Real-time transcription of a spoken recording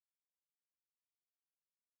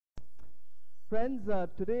Friends,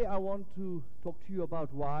 today I want to talk to you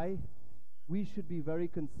about why we should be very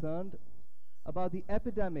concerned about the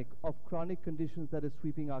epidemic of chronic conditions that is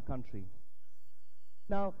sweeping our country.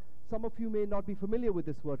 Now, some of you may not be familiar with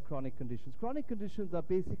this word chronic conditions. Chronic conditions are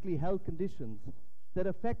basically health conditions that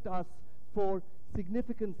affect us for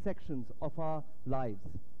significant sections of our lives.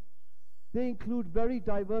 They include very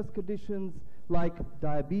diverse conditions like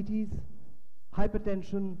diabetes,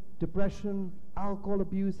 hypertension, depression, alcohol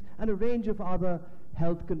abuse, and a range of other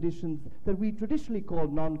health conditions that we traditionally call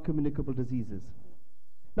non-communicable diseases.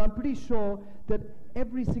 Now, I'm pretty sure that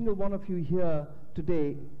every single one of you here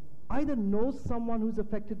today either knows someone who's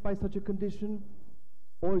affected by such a condition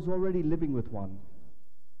or is already living with one.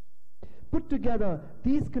 Put together,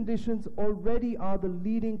 these conditions already are the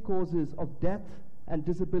leading causes of death and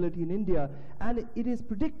disability in India, and it is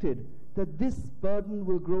predicted that this burden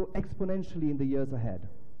will grow exponentially in the years ahead.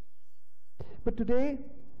 But today,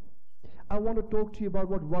 I want to talk to you about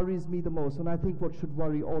what worries me the most, and I think what should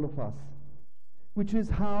worry all of us, which is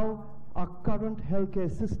how our current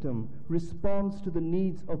healthcare system responds to the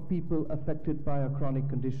needs of people affected by a chronic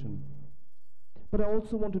condition. But I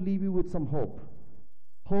also want to leave you with some hope.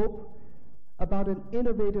 Hope about an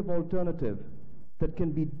innovative alternative that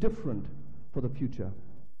can be different for the future.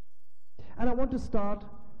 And I want to start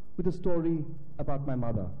with a story about my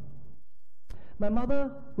mother. My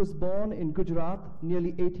mother was born in Gujarat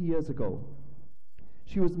nearly 80 years ago.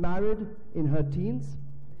 She was married in her teens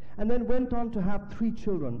and then went on to have 3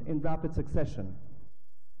 children in rapid succession.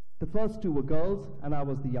 The first 2 were girls, and I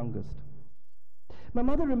was the youngest. My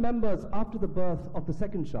mother remembers after the birth of the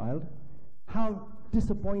second child how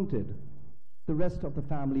disappointed the rest of the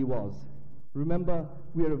family was. Remember,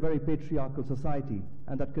 we are a very patriarchal society,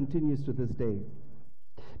 and that continues to this day.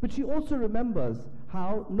 But she also remembers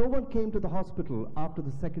how no one came to the hospital after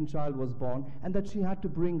the second child was born, and that she had to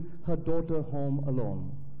bring her daughter home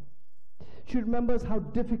alone. She remembers how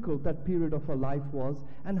difficult that period of her life was,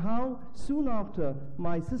 and how soon after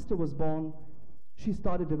my sister was born, she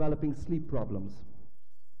started developing sleep problems.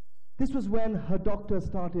 This was when her doctor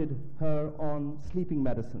started her on sleeping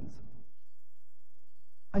medicines.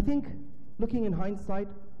 I think, looking in hindsight,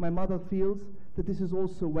 my mother feels that this is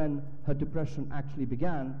also when her depression actually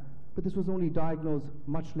began, but this was only diagnosed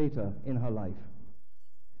much later in her life.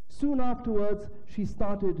 Soon afterwards, she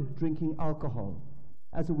started drinking alcohol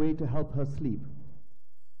as a way to help her sleep.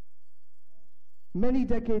 Many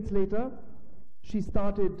decades later, she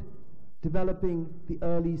started developing the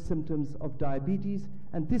early symptoms of diabetes,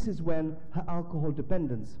 and this is when her alcohol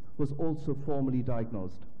dependence was also formally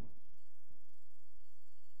diagnosed.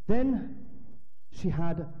 Then she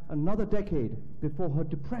had another decade before her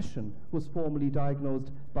depression was formally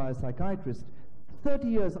diagnosed by a psychiatrist, 30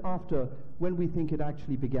 years after when we think it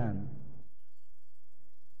actually began.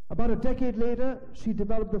 About a decade later, she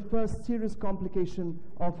developed the first serious complication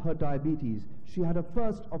of her diabetes. She had a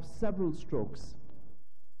first of several strokes.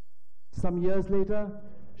 Some years later,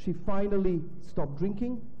 she finally stopped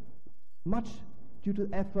drinking, much due to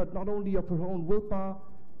effort not only of her own willpower,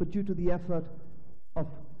 but due to the effort of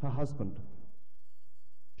her husband.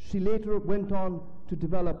 She later went on to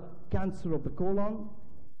develop cancer of the colon,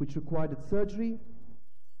 which required surgery,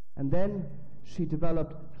 and then she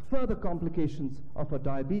developed further complications of her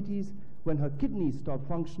diabetes when her kidneys stopped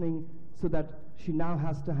functioning, so that she now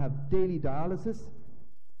has to have daily dialysis.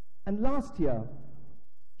 And last year,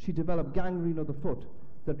 she developed gangrene of the foot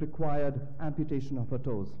that required amputation of her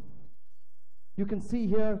toes. You can see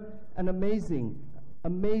here an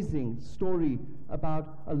amazing story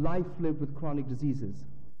about a life lived with chronic diseases.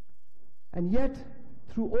 And yet,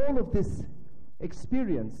 through all of this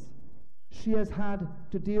experience, she has had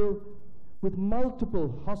to deal with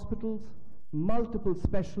multiple hospitals, multiple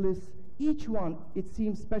specialists, each one, it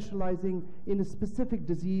seems, specializing in a specific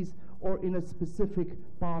disease or in a specific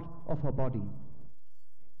part of her body.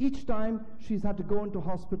 Each time, she's had to go into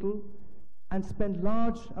hospital and spend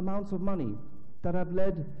large amounts of money that have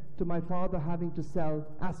led to my father having to sell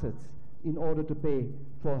assets in order to pay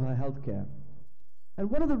for her health care. And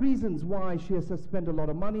one of the reasons why she has to spend a lot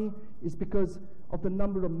of money is because of the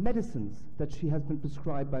number of medicines that she has been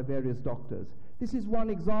prescribed by various doctors. This is one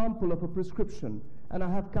example of a prescription, and I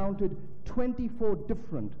have counted 24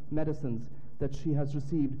 different medicines that she has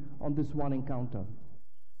received on this one encounter.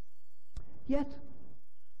 Yet,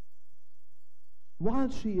 while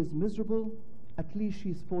she is miserable, at least she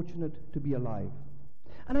is fortunate to be alive.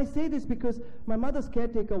 And I say this because my mother's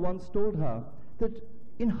caretaker once told her that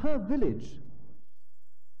in her village,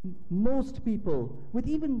 most people with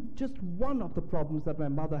even just one of the problems that my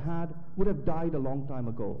mother had would have died a long time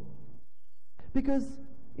ago. Because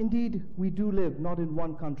indeed we do live not in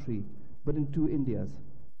one country, but in two Indias.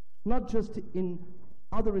 Not just in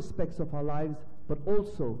other respects of our lives, but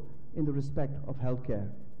also in the respect of healthcare.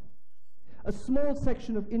 A small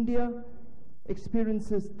section of India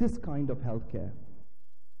experiences this kind of healthcare.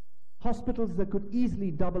 Hospitals that could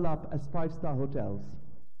easily double up as five-star hotels.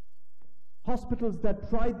 Hospitals that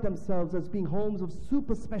pride themselves as being homes of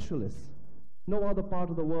super specialists. No other part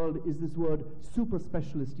of the world is this word super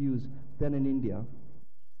specialist used than in India.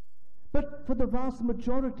 But for the vast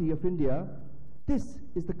majority of India, this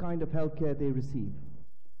is the kind of healthcare they receive.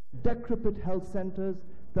 Decrepit health centers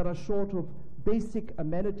that are short of basic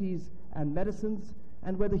amenities and medicines,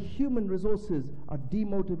 and where the human resources are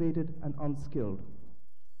demotivated and unskilled.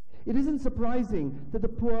 It isn't surprising that the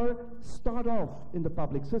poor start off in the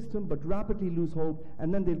public system but rapidly lose hope,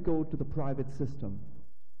 and then they'll go to the private system.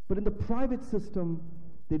 But in the private system,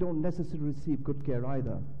 they don't necessarily receive good care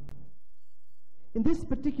either. In this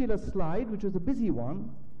particular slide, which was a busy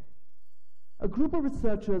one, a group of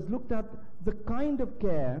researchers looked at the kind of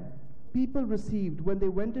care people received when they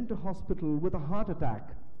went into hospital with a heart attack,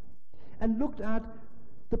 and looked at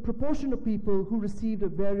the proportion of people who received a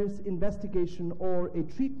various investigation or a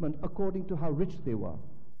treatment according to how rich they were.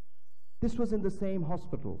 This was in the same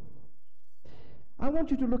hospital. I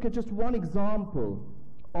want you to look at just one example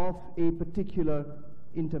of a particular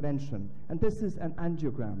intervention, and this is an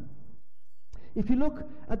angiogram. If you look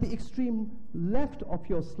at the extreme left of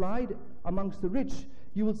your slide, amongst the rich,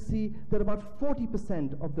 you will see that about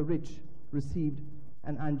 40% of the rich received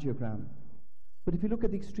an angiogram. But if you look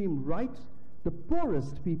at the extreme right, the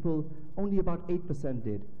poorest people, only about 8%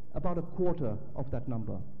 did, about a quarter of that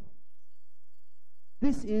number.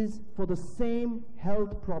 This is for the same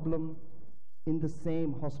health problem in the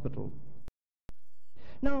same hospital.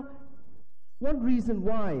 Now, one reason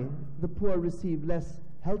why the poor receive less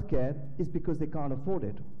healthcare is because they can't afford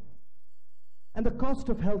it. And the cost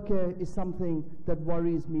of healthcare is something that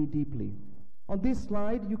worries me deeply. On this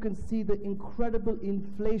slide, you can see the incredible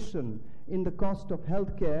inflation in the cost of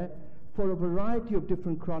healthcare for a variety of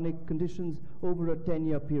different chronic conditions over a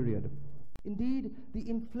 10-year period. Indeed, the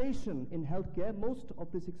inflation in healthcare, most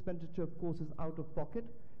of this expenditure, of course, is out of pocket.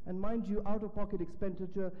 And mind you, out-of-pocket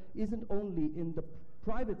expenditure isn't only in the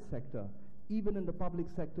private sector. Even in the public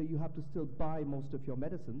sector, you have to still buy most of your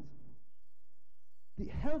medicines. The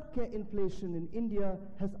healthcare inflation in India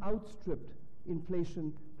has outstripped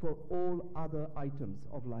inflation for all other items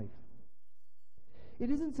of life. It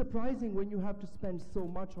isn't surprising when you have to spend so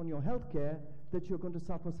much on your healthcare that you're going to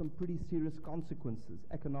suffer some pretty serious consequences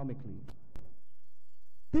economically.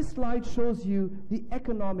 This slide shows you the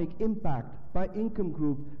economic impact by income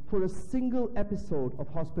group for a single episode of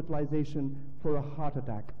hospitalization for a heart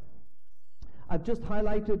attack. I've just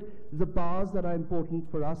highlighted the bars that are important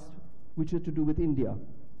for us, which are to do with India.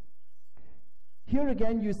 Here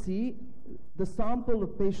again you see the sample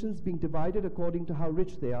of patients being divided according to how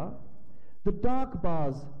rich they are. The dark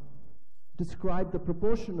bars describe the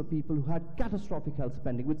proportion of people who had catastrophic health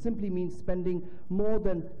spending, which simply means spending more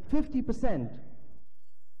than 50%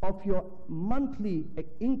 of your monthly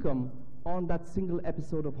income on that single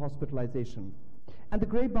episode of hospitalization. And the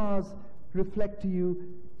gray bars reflect to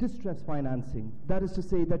you distress financing. That is to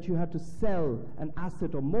say that you had to sell an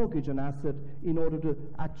asset or mortgage an asset in order to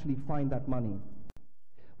actually find that money.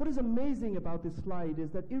 What is amazing about this slide is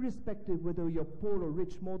that irrespective whether you're poor or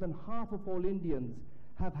rich, more than half of all Indians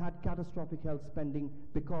have had catastrophic health spending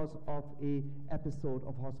because of an episode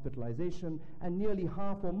of hospitalization, and nearly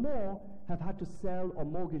half or more have had to sell or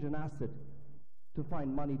mortgage an asset to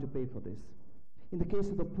find money to pay for this. In the case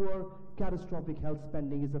of the poor, catastrophic health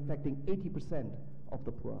spending is affecting 80% of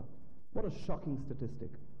the poor. What a shocking statistic.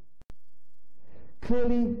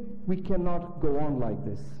 Clearly, we cannot go on like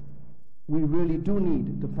this. We really do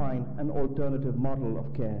need to find an alternative model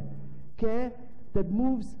of care. Care that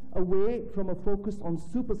moves away from a focus on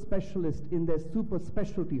super specialists in their super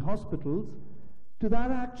specialty hospitals to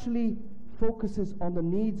that actually focuses on the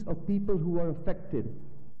needs of people who are affected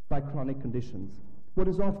by chronic conditions, what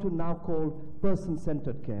is often now called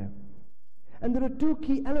person-centered care. And there are two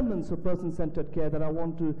key elements of person-centered care that I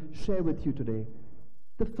want to share with you today.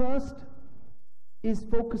 The first is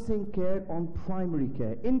focusing care on primary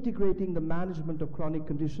care, integrating the management of chronic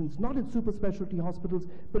conditions, not in super specialty hospitals,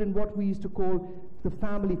 but in what we used to call the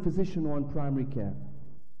family physician or in primary care.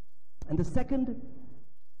 And the second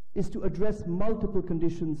is to address multiple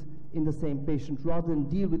conditions in the same patient rather than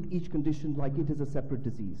deal with each condition like it is a separate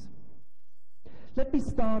disease. Let me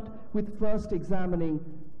start with first examining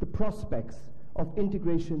the prospects of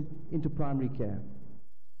integration into primary care.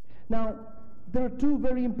 Now, there are two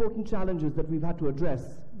very important challenges that we've had to address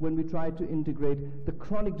when we try to integrate the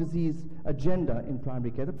chronic disease agenda in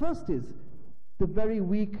primary care. The first is the very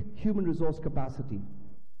weak human resource capacity.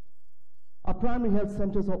 Our primary health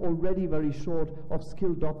centers are already very short of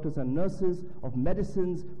skilled doctors and nurses, of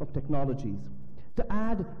medicines, of technologies. To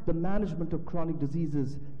add the management of chronic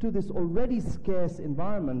diseases to this already scarce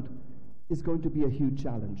environment is going to be a huge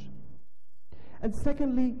challenge. And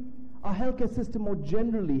secondly, our healthcare system more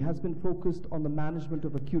generally has been focused on the management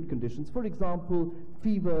of acute conditions, for example,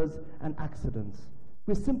 fevers and accidents.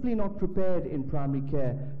 We're simply not prepared in primary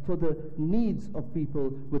care for the needs of people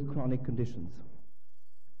with chronic conditions.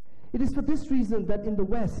 It is for this reason that in the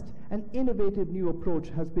West, an innovative new approach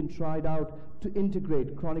has been tried out to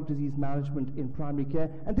integrate chronic disease management in primary care,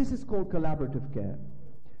 and this is called collaborative care.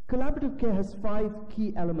 Collaborative care has 5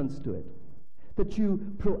 key elements to it. That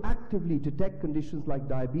you proactively detect conditions like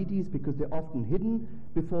diabetes because they're often hidden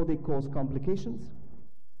before they cause complications.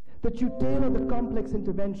 That you tailor the complex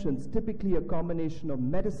interventions, typically a combination of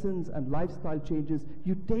medicines and lifestyle changes,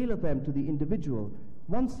 you tailor them to the individual.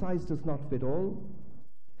 One size does not fit all.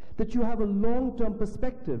 That you have a long-term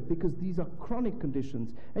perspective because these are chronic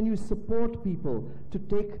conditions, and you support people to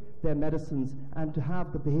take their medicines and to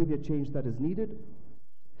have the behavior change that is needed.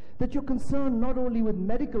 That you're concerned not only with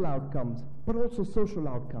medical outcomes, but also social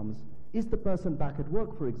outcomes. Is the person back at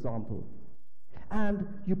work, for example? And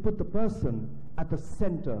you put the person at the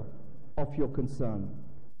center of your concern,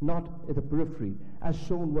 not at the periphery, as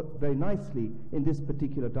shown very nicely in this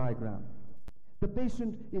particular diagram. The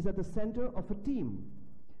patient is at the center of a team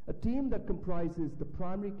that comprises the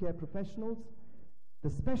primary care professionals, the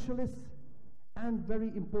specialists, and very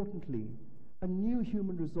importantly, a new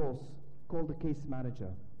human resource called the case manager.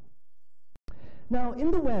 Now,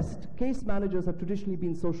 in the West, case managers have traditionally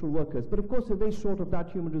been social workers, but of course we're very short of that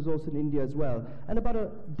human resource in India as well. And about a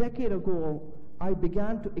decade ago, I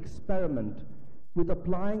began to experiment with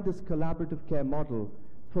applying this collaborative care model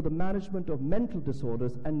for the management of mental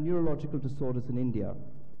disorders and neurological disorders in India.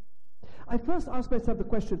 I first asked myself the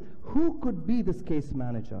question, who could be this case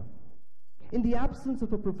manager? In the absence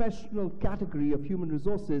of a professional category of human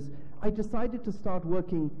resources, I decided to start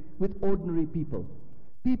working with ordinary people.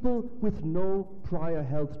 People with no prior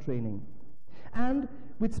health training, and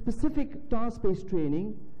with specific task-based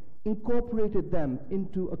training, incorporated them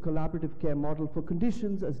into a collaborative care model for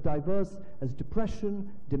conditions as diverse as depression,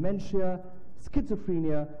 dementia,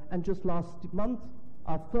 schizophrenia, and just last month,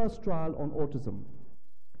 our first trial on autism.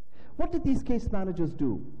 What did these case managers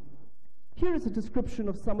do? Here is a description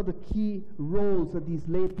of some of the key roles that these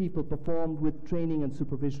lay people performed with training and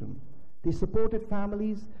supervision. They supported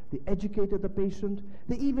families, they educated the patient,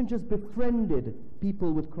 they even just befriended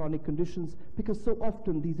people with chronic conditions because so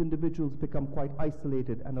often these individuals become quite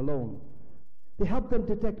isolated and alone. They helped them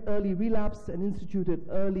detect early relapse and instituted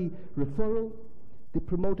early referral. They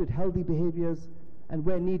promoted healthy behaviors, and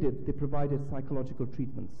where needed, they provided psychological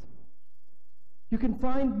treatments. You can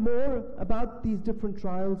find more about these different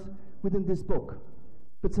trials within this book.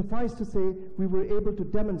 But suffice to say, we were able to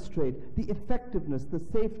demonstrate the effectiveness, the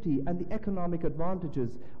safety, and the economic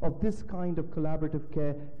advantages of this kind of collaborative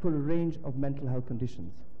care for a range of mental health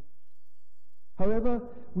conditions. However,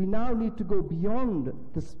 we now need to go beyond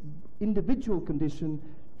this individual condition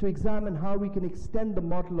to examine how we can extend the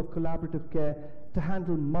model of collaborative care to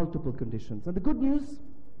handle multiple conditions. And the good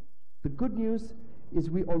news is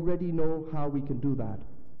we already know how we can do that.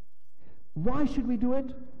 Why should we do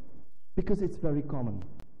it? Because it's very common.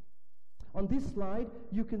 On this slide,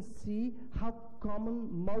 you can see how common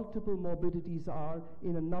multiple morbidities are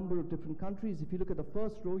in a number of different countries. If you look at the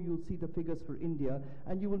first row, you'll see the figures for India,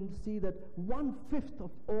 and you will see that 1/5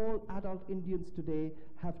 of all adult Indians today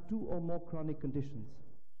have 2 or more chronic conditions.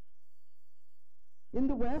 In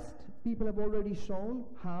the West, people have already shown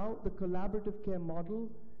how the collaborative care model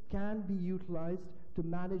can be utilized to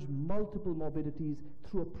manage multiple morbidities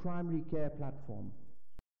through a primary care platform.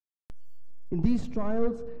 In these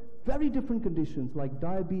trials, very different conditions like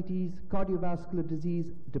diabetes, cardiovascular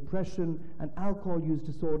disease, depression, and alcohol use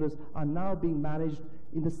disorders are now being managed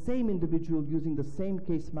in the same individual using the same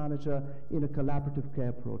case manager in a collaborative care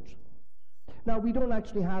approach. Now, we don't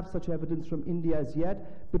actually have such evidence from India as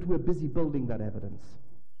yet, but we're busy building that evidence.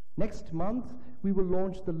 Next month, we will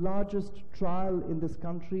launch the largest trial in this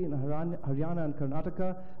country, in Haryana and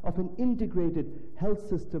Karnataka, of an integrated health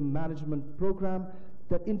system management program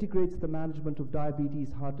that integrates the management of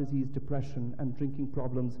diabetes, heart disease, depression, and drinking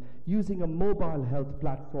problems using a mobile health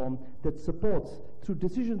platform that supports, through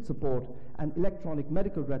decision support and electronic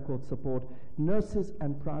medical record support, nurses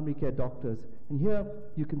and primary care doctors. And here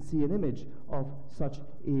you can see an image of such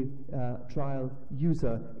a trial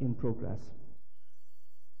user in progress.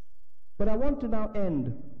 But I want to now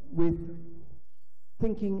end with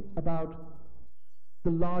thinking about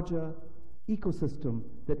the larger ecosystem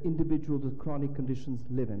that individuals with chronic conditions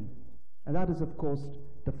live in. And that is, of course,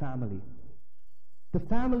 the family. The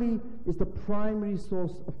family is the primary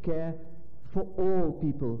source of care for all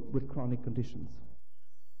people with chronic conditions.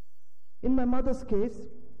 In my mother's case,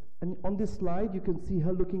 and on this slide, you can see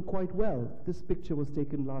her looking quite well. This picture was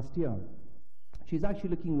taken last year. She's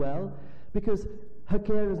actually looking well because her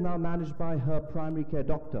care is now managed by her primary care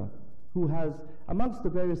doctor, who has, amongst the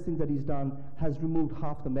various things that he's done, has removed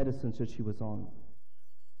half the medicines that she was on.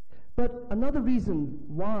 But another reason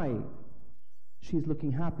why she's looking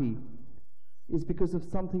happy is because of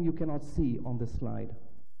something you cannot see on this slide.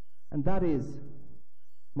 And that is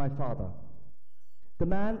my father, the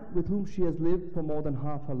man with whom she has lived for more than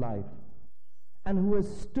half her life, and who has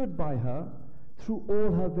stood by her through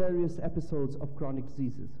all her various episodes of chronic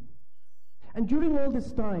diseases. And during all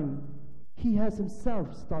this time, he has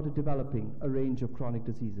himself started developing a range of chronic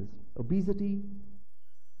diseases: obesity,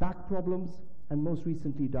 back problems, and most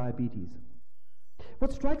recently diabetes.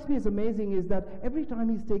 What strikes me as amazing is that every time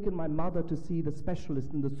he's taken my mother to see the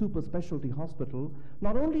specialist in the super specialty hospital,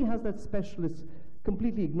 not only has that specialist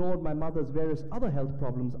completely ignored my mother's various other health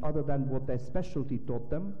problems other than what their specialty taught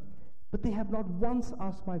them, but they have not once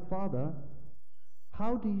asked my father,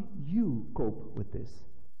 how do you cope with this?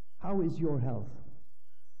 How is your health?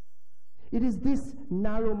 It is this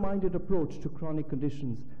narrow-minded approach to chronic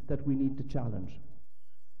conditions that we need to challenge.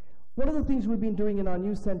 One of the things we've been doing in our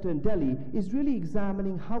new center in Delhi is really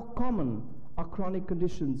examining how common are chronic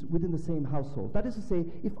conditions within the same household. That is to say,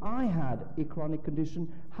 if I had a chronic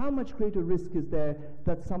condition, how much greater risk is there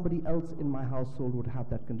that somebody else in my household would have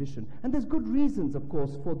that condition? And there's good reasons, of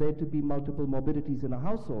course, for there to be multiple morbidities in a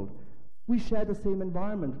household. We share the same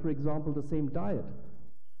environment, for example, the same diet.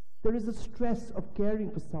 There is a stress of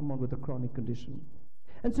caring for someone with a chronic condition.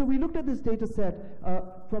 And so we looked at this data set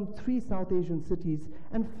from 3 South Asian cities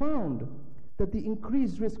and found that the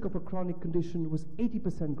increased risk of a chronic condition was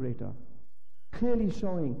 80% greater, clearly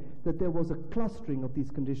showing that there was a clustering of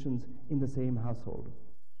these conditions in the same household.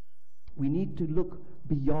 We need to look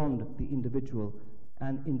beyond the individual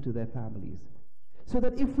and into their families. So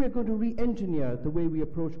that if we're going to re-engineer the way we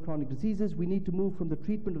approach chronic diseases, we need to move from the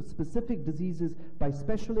treatment of specific diseases by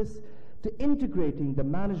specialists to integrating the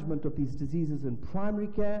management of these diseases in primary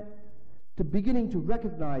care, to beginning to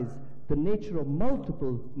recognize the nature of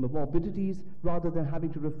multiple morbidities rather than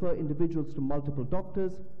having to refer individuals to multiple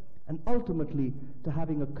doctors, and ultimately to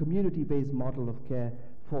having a community-based model of care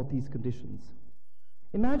for these conditions.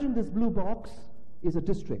 Imagine this blue box is a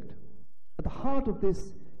district. At the heart of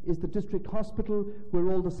this is the district hospital where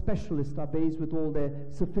all the specialists are based with all their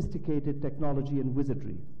sophisticated technology and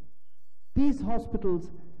wizardry. These hospitals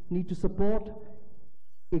need to support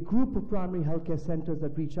a group of primary healthcare centers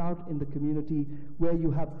that reach out in the community where you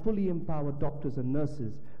have fully empowered doctors and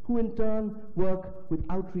nurses who in turn work with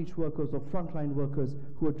outreach workers or frontline workers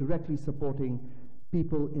who are directly supporting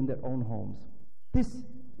people in their own homes. This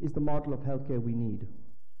is the model of healthcare we need.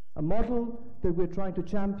 A model that we're trying to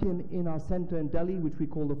champion in our center in Delhi, which we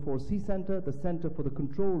call the 4C Center, the Center for the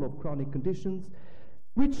Control of Chronic Conditions,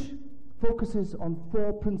 which focuses on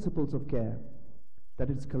 4 principles of care: that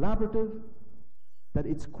it's collaborative, that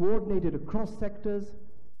it's coordinated across sectors,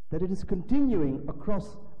 that it is continuing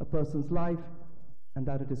across a person's life, and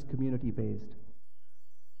that it is community-based.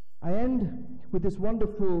 I end with this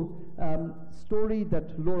wonderful story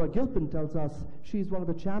that Laura Gilpin tells us. She's one of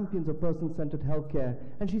the champions of person-centered healthcare,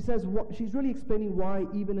 and she says she's really explaining why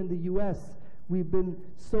even in the US we've been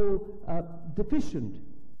so deficient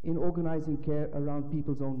in organizing care around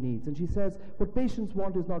people's own needs. And she says what patients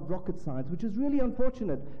want is not rocket science, which is really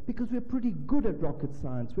unfortunate because we're pretty good at rocket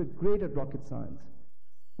science. We're great at rocket science.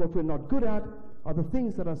 What we're not good at are the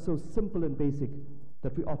things that are so simple and basic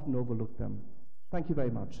that we often overlook them. Thank you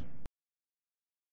very much.